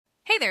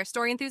Hey there,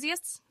 story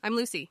enthusiasts. I'm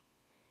Lucy.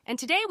 And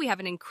today we have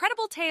an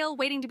incredible tale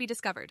waiting to be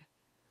discovered.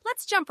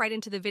 Let's jump right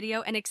into the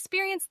video and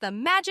experience the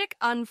magic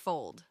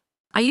unfold.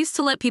 I used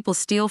to let people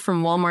steal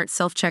from Walmart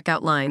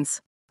self-checkout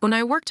lines. When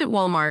I worked at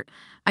Walmart,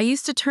 I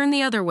used to turn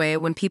the other way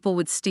when people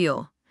would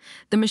steal.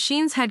 The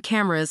machines had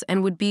cameras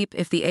and would beep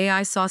if the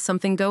AI saw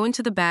something go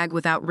into the bag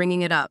without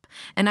ringing it up,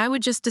 and I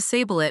would just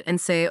disable it and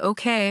say,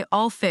 "Okay,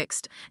 all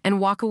fixed," and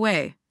walk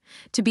away.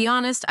 To be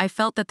honest, I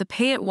felt that the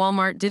pay at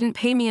Walmart didn't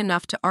pay me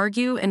enough to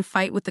argue and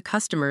fight with the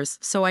customers,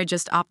 so I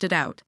just opted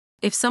out.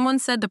 If someone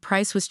said the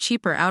price was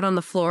cheaper out on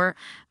the floor,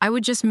 I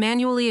would just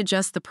manually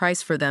adjust the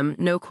price for them,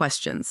 no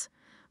questions.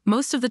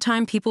 Most of the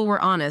time people were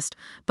honest,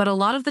 but a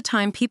lot of the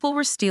time people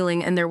were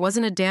stealing and there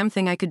wasn't a damn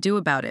thing I could do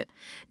about it.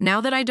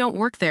 Now that I don't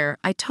work there,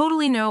 I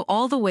totally know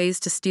all the ways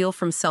to steal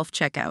from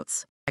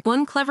self-checkouts.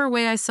 One clever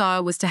way I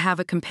saw was to have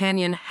a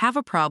companion have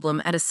a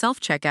problem at a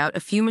self-checkout a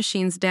few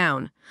machines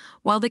down.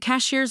 While the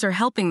cashiers are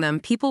helping them,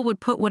 people would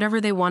put whatever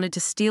they wanted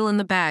to steal in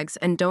the bags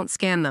and don't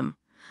scan them.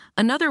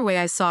 Another way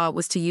I saw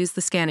was to use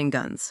the scanning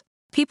guns.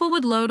 People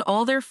would load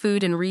all their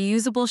food in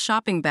reusable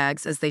shopping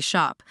bags as they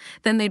shop.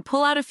 Then they'd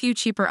pull out a few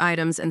cheaper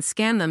items and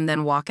scan them,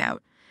 then walk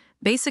out.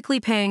 Basically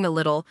paying a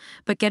little,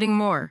 but getting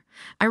more.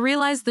 I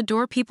realized the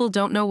door people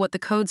don't know what the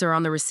codes are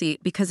on the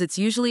receipt because it's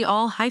usually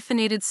all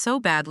hyphenated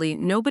so badly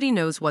nobody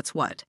knows what's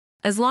what.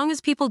 As long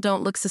as people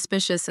don't look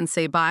suspicious and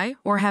say bye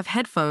or have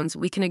headphones,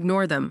 we can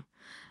ignore them.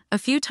 A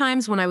few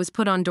times when I was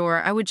put on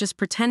door, I would just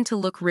pretend to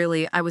look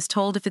really. I was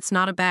told if it's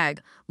not a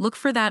bag, look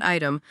for that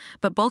item,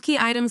 but bulky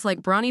items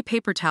like brawny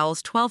paper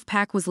towels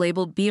 12-pack was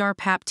labeled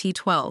BR-PAP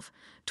T12,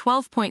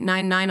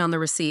 12.99 on the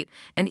receipt,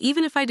 and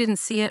even if I didn't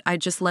see it, I'd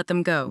just let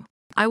them go.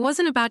 I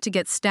wasn't about to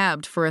get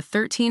stabbed for a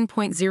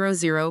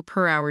 13.00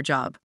 per hour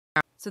job.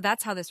 So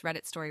that's how this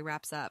Reddit story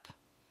wraps up.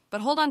 But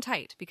hold on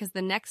tight, because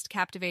the next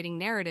captivating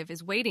narrative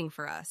is waiting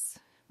for us,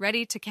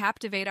 ready to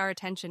captivate our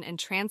attention and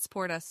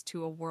transport us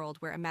to a world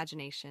where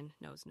imagination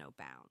knows no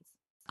bounds.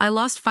 I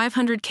lost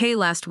 $500K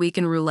last week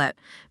in roulette.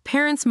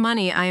 Parents'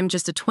 money, I am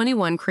just a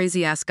 21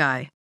 crazy-ass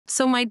guy.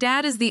 So my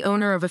dad is the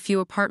owner of a few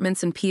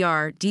apartments in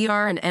PR,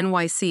 DR, and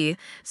NYC,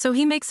 so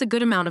he makes a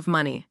good amount of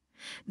money.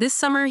 This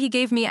summer, he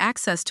gave me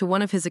access to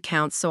one of his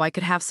accounts so I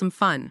could have some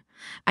fun.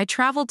 I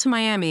traveled to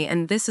Miami,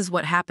 and this is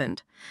what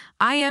happened.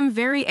 I am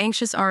very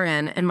anxious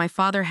RN, and my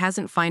father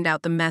hasn't found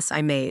out the mess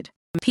I made.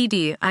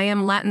 PD, I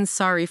am Latin,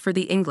 sorry for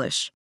the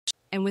English.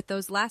 And with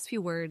those last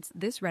few words,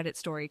 this Reddit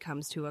story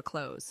comes to a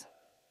close.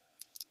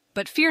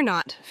 But fear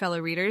not,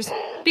 fellow readers,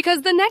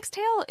 because the next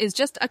tale is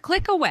just a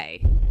click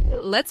away.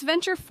 Let's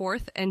venture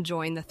forth and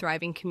join the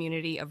thriving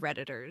community of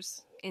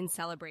Redditors in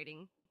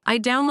celebrating. I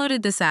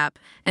downloaded this app,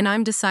 and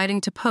I'm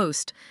deciding to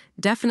post,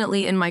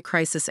 definitely in my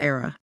crisis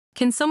era.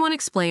 Can someone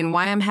explain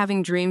why I'm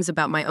having dreams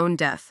about my own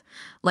death?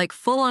 Like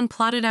full-on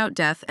plotted-out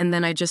death, and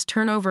then I just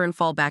turn over and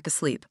fall back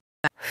asleep.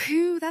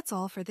 Phew, that's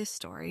all for this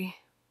story.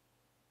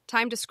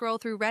 Time to scroll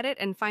through Reddit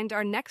and find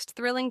our next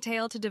thrilling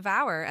tale to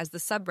devour as the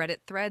subreddit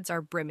threads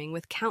are brimming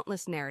with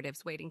countless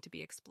narratives waiting to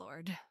be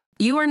explored.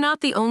 You are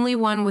not the only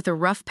one with a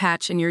rough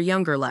patch in your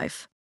younger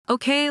life.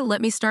 Okay,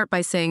 let me start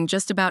by saying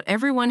just about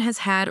everyone has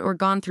had or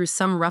gone through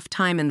some rough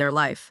time in their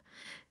life.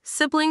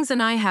 Siblings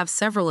and I have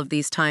several of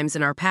these times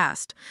in our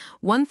past.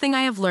 One thing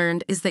I have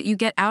learned is that you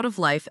get out of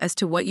life as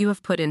to what you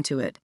have put into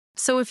it.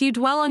 So if you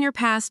dwell on your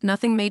past,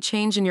 nothing may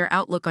change in your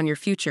outlook on your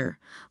future.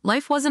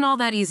 Life wasn't all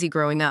that easy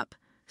growing up.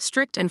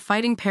 Strict and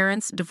fighting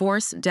parents,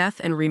 divorce,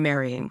 death, and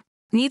remarrying.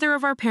 Neither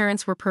of our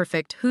parents were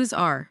perfect. Whose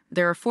are?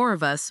 There are 4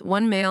 of us,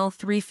 1 male,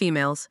 3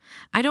 females.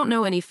 I don't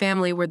know any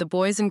family where the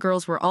boys and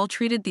girls were all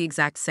treated the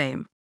exact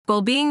same.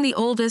 While being the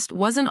oldest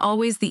wasn't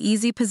always the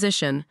easy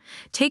position.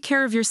 Take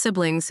care of your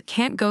siblings,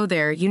 can't go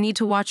there, you need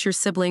to watch your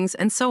siblings,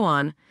 and so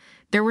on.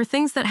 There were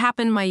things that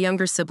happened my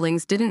younger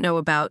siblings didn't know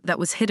about that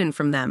was hidden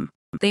from them.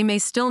 They may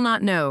still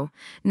not know.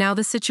 Now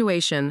the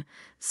situation.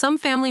 Some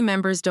family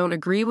members don't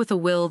agree with a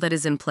will that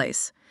is in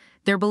place.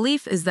 Their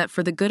belief is that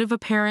for the good of a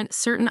parent,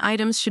 certain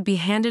items should be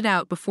handed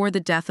out before the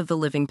death of the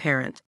living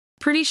parent.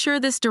 Pretty sure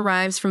this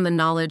derives from the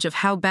knowledge of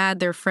how bad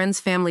their friend's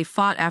family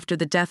fought after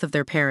the death of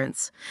their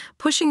parents,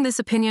 pushing this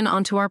opinion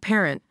onto our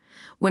parent.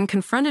 When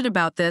confronted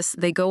about this,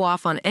 they go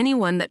off on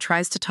anyone that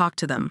tries to talk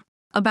to them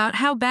about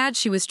how bad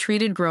she was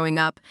treated growing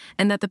up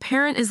and that the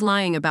parent is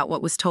lying about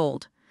what was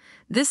told.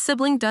 This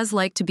sibling does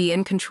like to be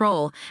in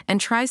control and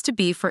tries to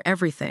be for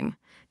everything,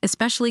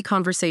 especially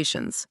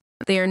conversations.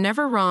 They are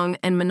never wrong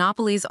and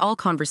monopolize all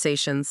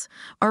conversations,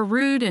 are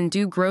rude and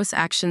do gross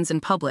actions in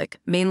public,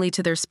 mainly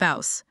to their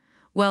spouse.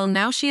 Well,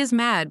 now she is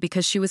mad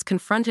because she was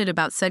confronted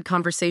about said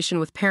conversation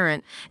with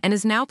parent and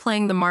is now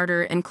playing the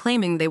martyr and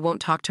claiming they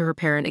won't talk to her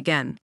parent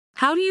again.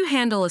 How do you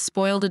handle a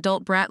spoiled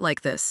adult brat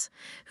like this,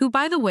 who,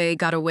 by the way,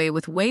 got away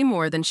with way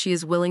more than she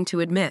is willing to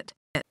admit?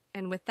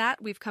 And with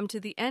that, we've come to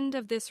the end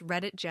of this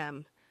Reddit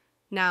gem.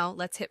 Now,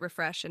 let's hit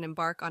refresh and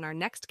embark on our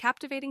next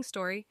captivating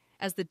story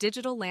as the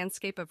digital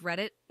landscape of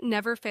Reddit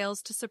never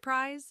fails to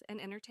surprise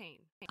and entertain.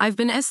 I've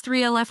been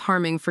S3LF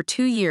harming for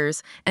 2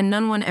 years, and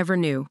none one ever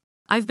knew.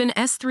 I've been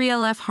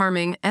S3LF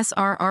harming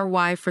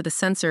SRRY for the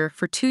censor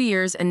for 2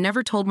 years and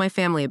never told my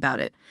family about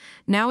it.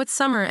 Now it's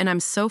summer and I'm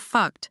so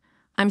fucked.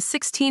 I'm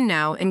 16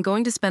 now and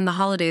going to spend the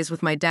holidays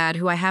with my dad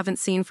who I haven't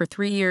seen for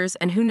 3 years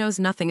and who knows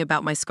nothing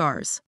about my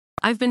scars.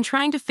 I've been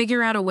trying to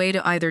figure out a way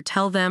to either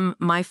tell them,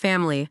 my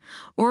family,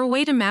 or a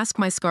way to mask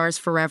my scars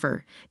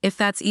forever, if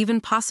that's even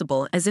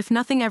possible, as if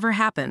nothing ever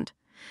happened.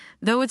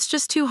 Though it's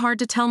just too hard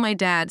to tell my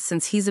dad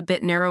since he's a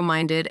bit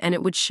narrow-minded and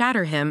it would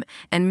shatter him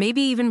and maybe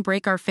even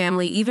break our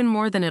family even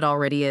more than it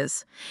already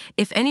is.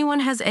 If anyone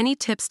has any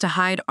tips to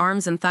hide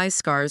arms and thigh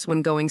scars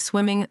when going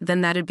swimming,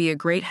 then that'd be a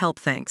great help,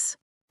 thanks.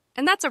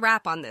 And that's a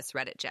wrap on this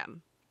Reddit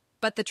gem.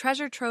 But the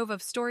treasure trove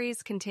of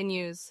stories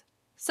continues.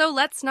 So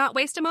let's not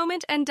waste a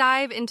moment and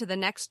dive into the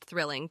next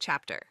thrilling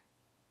chapter.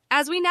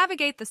 As we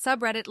navigate the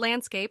subreddit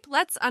landscape,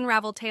 let's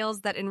unravel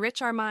tales that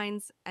enrich our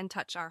minds and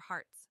touch our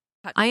hearts.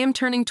 I am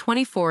turning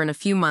 24 in a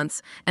few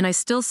months, and I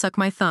still suck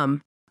my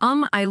thumb.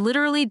 I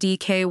literally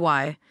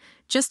DKY.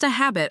 Just a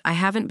habit I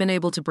haven't been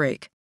able to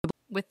break.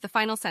 With the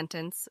final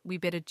sentence, we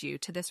bid adieu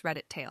to this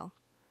Reddit tale.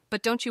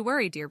 But don't you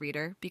worry, dear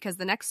reader, because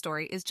the next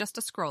story is just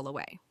a scroll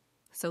away.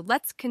 So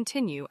let's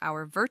continue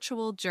our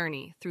virtual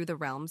journey through the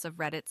realms of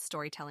Reddit's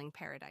storytelling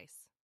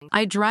paradise.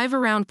 I drive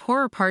around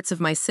poorer parts of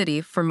my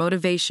city for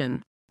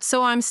motivation.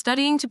 So I'm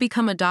studying to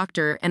become a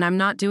doctor, and I'm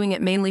not doing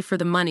it mainly for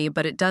the money,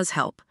 but it does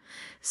help.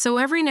 So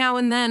every now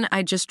and then,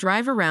 I just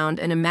drive around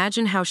and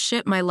imagine how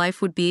shit my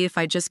life would be if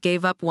I just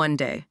gave up one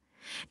day.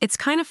 It's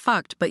kind of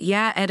fucked, but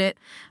yeah, edit.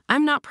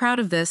 I'm not proud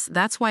of this,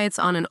 that's why it's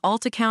on an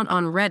alt account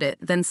on Reddit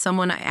than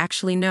someone I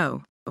actually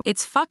know.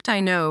 It's fucked, I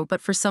know,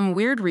 but for some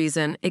weird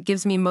reason, it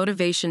gives me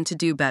motivation to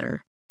do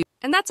better.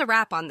 And that's a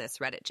wrap on this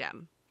Reddit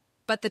gem.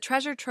 But the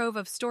treasure trove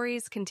of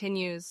stories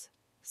continues.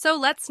 So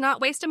let's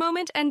not waste a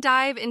moment and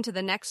dive into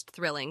the next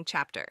thrilling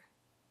chapter.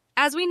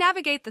 As we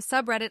navigate the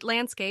subreddit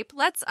landscape,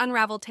 let's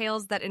unravel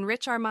tales that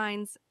enrich our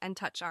minds and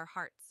touch our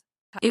hearts.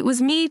 It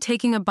was me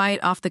taking a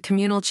bite off the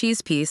communal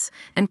cheese piece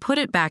and put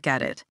it back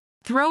at it.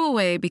 Throw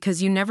away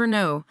because you never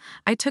know.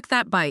 I took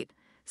that bite.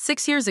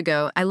 6 years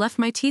ago, I left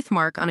my teeth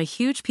mark on a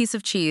huge piece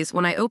of cheese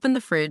when I opened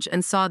the fridge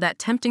and saw that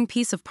tempting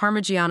piece of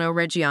Parmigiano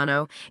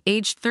Reggiano,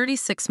 aged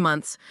 36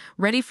 months,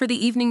 ready for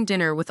the evening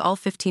dinner with all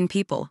 15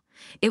 people.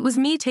 It was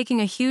me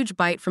taking a huge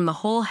bite from the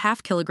whole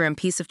half-kilogram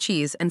piece of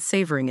cheese and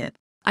savoring it.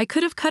 I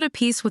could have cut a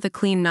piece with a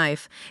clean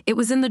knife. It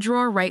was in the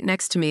drawer right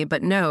next to me,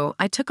 but no,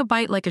 I took a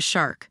bite like a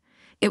shark.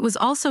 It was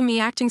also me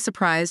acting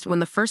surprised when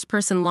the first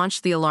person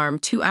launched the alarm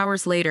 2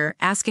 hours later,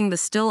 asking the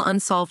still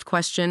unsolved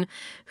question,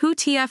 who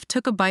TF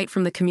took a bite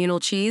from the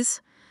communal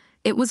cheese?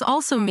 It was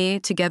also me,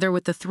 together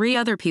with the 3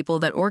 other people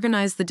that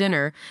organized the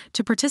dinner,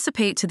 to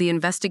participate to the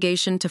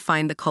investigation to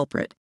find the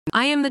culprit.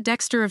 I am the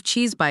Dexter of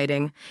cheese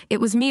biting.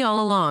 It was me all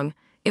along.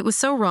 It was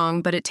so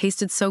wrong, but it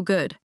tasted so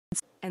good.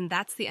 And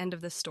that's the end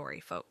of the story,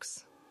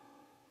 folks.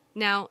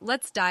 Now,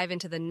 let's dive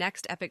into the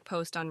next epic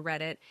post on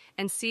Reddit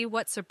and see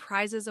what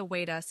surprises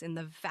await us in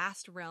the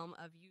vast realm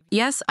of...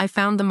 Yes, I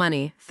found the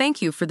money.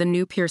 Thank you for the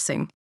new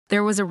piercing.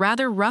 There was a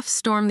rather rough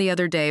storm the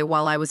other day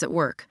while I was at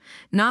work.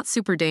 Not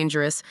super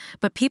dangerous,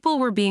 but people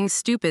were being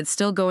stupid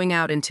still going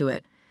out into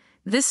it.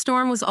 This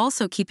storm was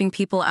also keeping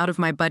people out of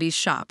my buddy's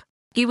shop.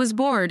 He was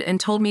bored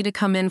and told me to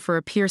come in for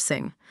a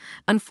piercing.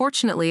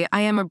 Unfortunately,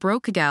 I am a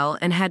broke gal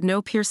and had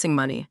no piercing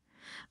money.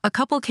 A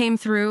couple came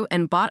through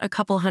and bought a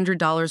couple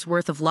 $100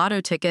 worth of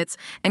lotto tickets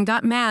and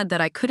got mad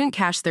that I couldn't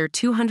cash their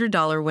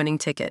 $200 winning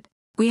ticket.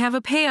 We have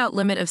a payout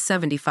limit of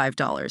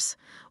 $75.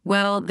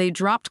 Well, they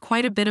dropped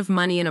quite a bit of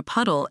money in a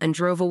puddle and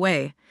drove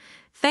away.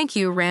 Thank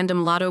you,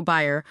 random lotto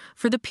buyer,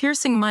 for the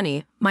piercing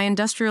money. My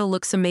industrial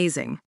looks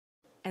amazing.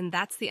 And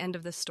that's the end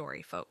of the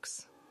story,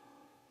 folks.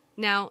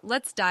 Now,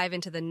 let's dive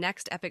into the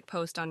next epic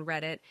post on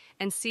Reddit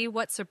and see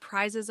what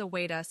surprises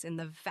await us in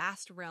the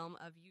vast realm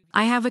of...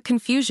 I have a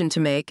confusion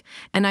to make,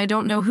 and I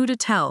don't know who to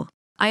tell.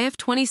 I have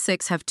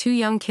 26, have 2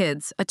 young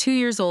kids, a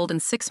 2-year-old and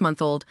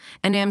 6-month-old,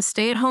 and am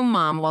stay-at-home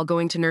mom while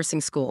going to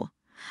nursing school.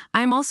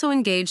 I am also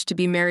engaged to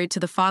be married to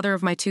the father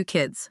of my 2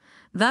 kids.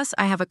 Thus,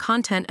 I have a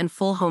content and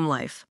full home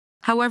life.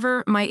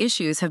 However, my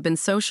issues have been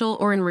social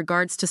or in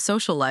regards to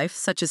social life,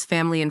 such as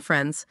family and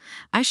friends.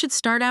 I should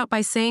start out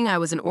by saying I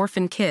was an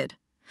orphan kid.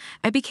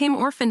 I became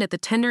orphaned at the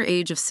tender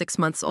age of 6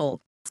 months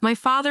old. My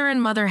father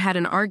and mother had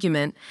an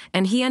argument,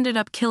 and he ended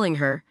up killing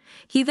her.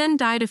 He then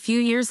died a few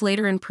years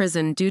later in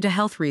prison due to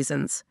health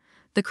reasons.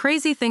 The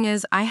crazy thing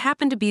is, I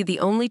happen to be the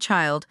only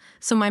child,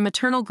 so my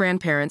maternal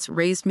grandparents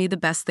raised me the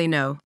best they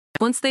know.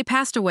 Once they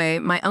passed away,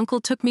 my uncle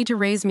took me to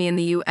raise me in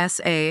the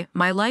USA.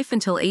 My life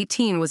until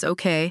 18 was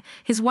okay.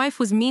 His wife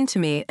was mean to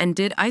me and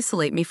did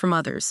isolate me from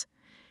others.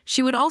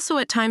 She would also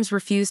at times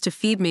refuse to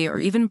feed me or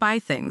even buy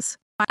things.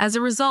 As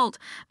a result,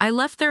 I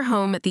left their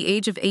home at the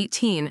age of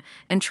 18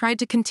 and tried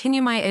to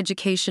continue my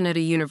education at a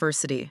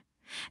university.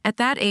 At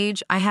that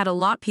age, I had a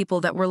lot of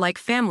people that were like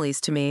families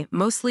to me,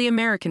 mostly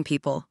American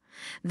people.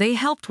 They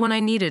helped when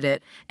I needed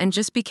it and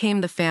just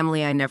became the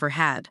family I never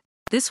had.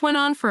 This went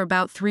on for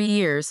about 3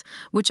 years,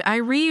 which I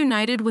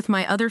reunited with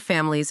my other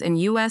families in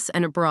US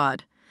and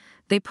abroad.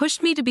 They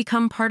pushed me to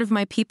become part of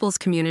my people's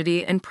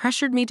community and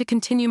pressured me to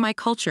continue my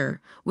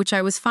culture, which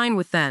I was fine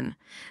with then.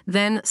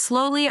 Then,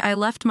 slowly, I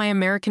left my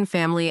American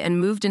family and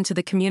moved into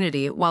the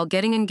community while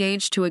getting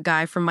engaged to a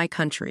guy from my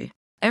country.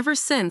 Ever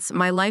since,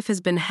 my life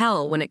has been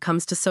hell when it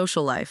comes to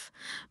social life.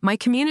 My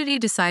community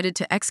decided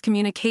to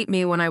excommunicate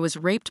me when I was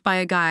raped by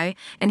a guy,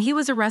 and he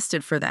was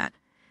arrested for that.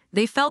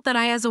 They felt that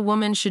I as a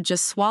woman should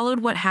just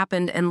swallowed what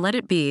happened and let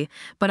it be,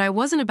 but I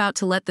wasn't about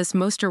to let this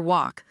monster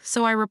walk,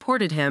 so I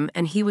reported him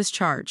and he was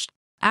charged.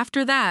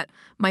 After that,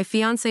 my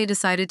fiancé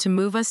decided to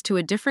move us to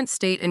a different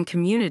state and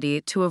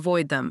community to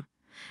avoid them.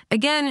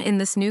 Again, in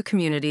this new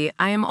community,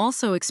 I am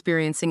also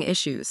experiencing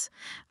issues.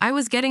 I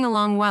was getting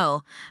along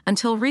well,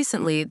 until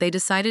recently they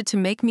decided to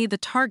make me the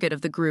target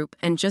of the group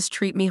and just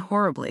treat me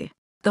horribly.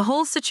 The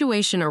whole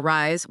situation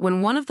arose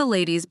when one of the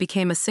ladies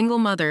became a single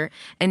mother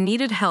and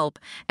needed help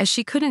as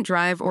she couldn't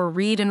drive or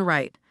read and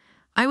write.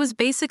 I was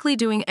basically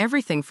doing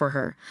everything for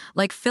her,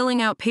 like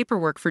filling out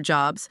paperwork for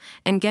jobs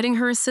and getting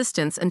her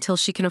assistance until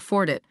she can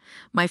afford it.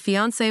 My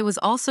fiancé was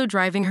also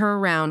driving her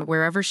around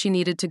wherever she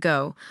needed to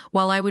go,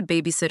 while I would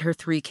babysit her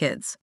 3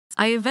 kids.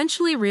 I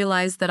eventually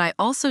realized that I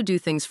also do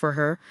things for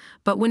her,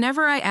 but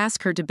whenever I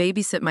ask her to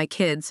babysit my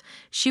kids,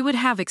 she would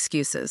have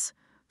excuses.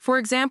 For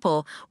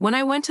example, when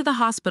I went to the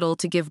hospital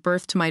to give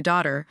birth to my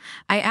daughter,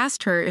 I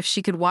asked her if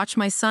she could watch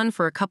my son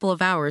for a couple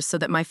of hours so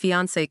that my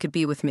fiancé could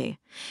be with me.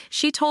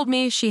 She told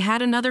me she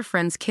had another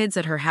friend's kids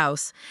at her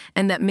house,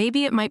 and that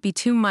maybe it might be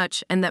too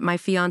much and that my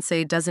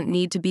fiancé doesn't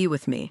need to be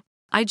with me.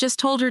 I just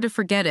told her to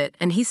forget it,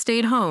 and he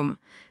stayed home.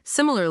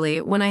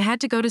 Similarly, when I had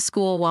to go to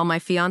school while my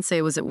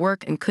fiancé was at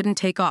work and couldn't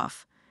take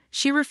off,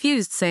 she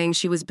refused, saying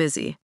she was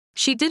busy.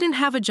 She didn't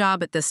have a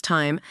job at this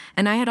time,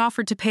 and I had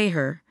offered to pay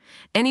her.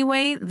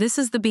 Anyway, this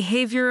is the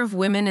behavior of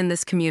women in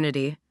this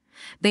community.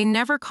 They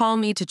never call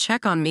me to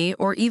check on me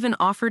or even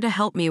offer to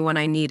help me when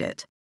I need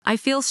it. I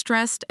feel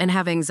stressed and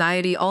have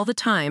anxiety all the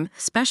time,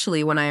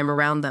 especially when I am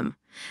around them.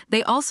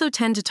 They also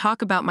tend to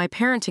talk about my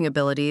parenting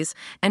abilities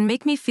and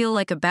make me feel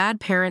like a bad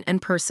parent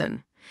and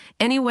person.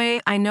 Anyway,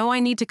 I know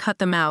I need to cut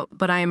them out,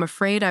 but I am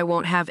afraid I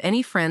won't have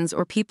any friends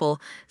or people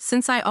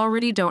since I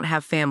already don't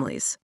have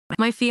families.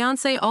 My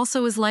fiancé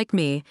also is like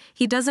me.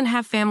 He doesn't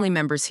have family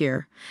members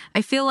here.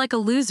 I feel like a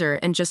loser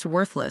and just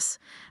worthless.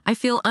 I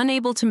feel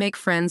unable to make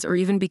friends or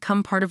even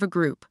become part of a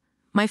group.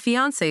 My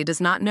fiancé does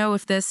not know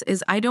if this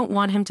is. I don't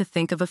want him to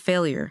think of a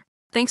failure.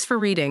 Thanks for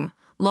reading.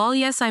 Lol,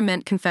 yes, I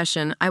meant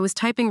confession. I was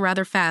typing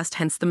rather fast,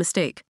 hence the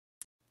mistake.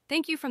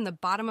 Thank you from the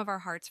bottom of our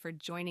hearts for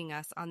joining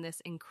us on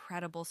this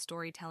incredible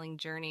storytelling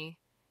journey.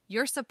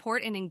 Your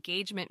support and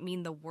engagement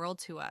mean the world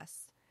to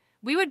us.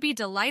 We would be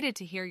delighted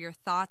to hear your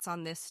thoughts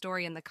on this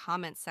story in the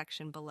comments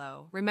section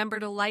below. Remember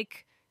to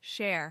like,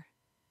 share,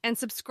 and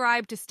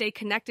subscribe to stay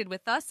connected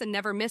with us and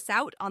never miss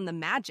out on the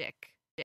magic.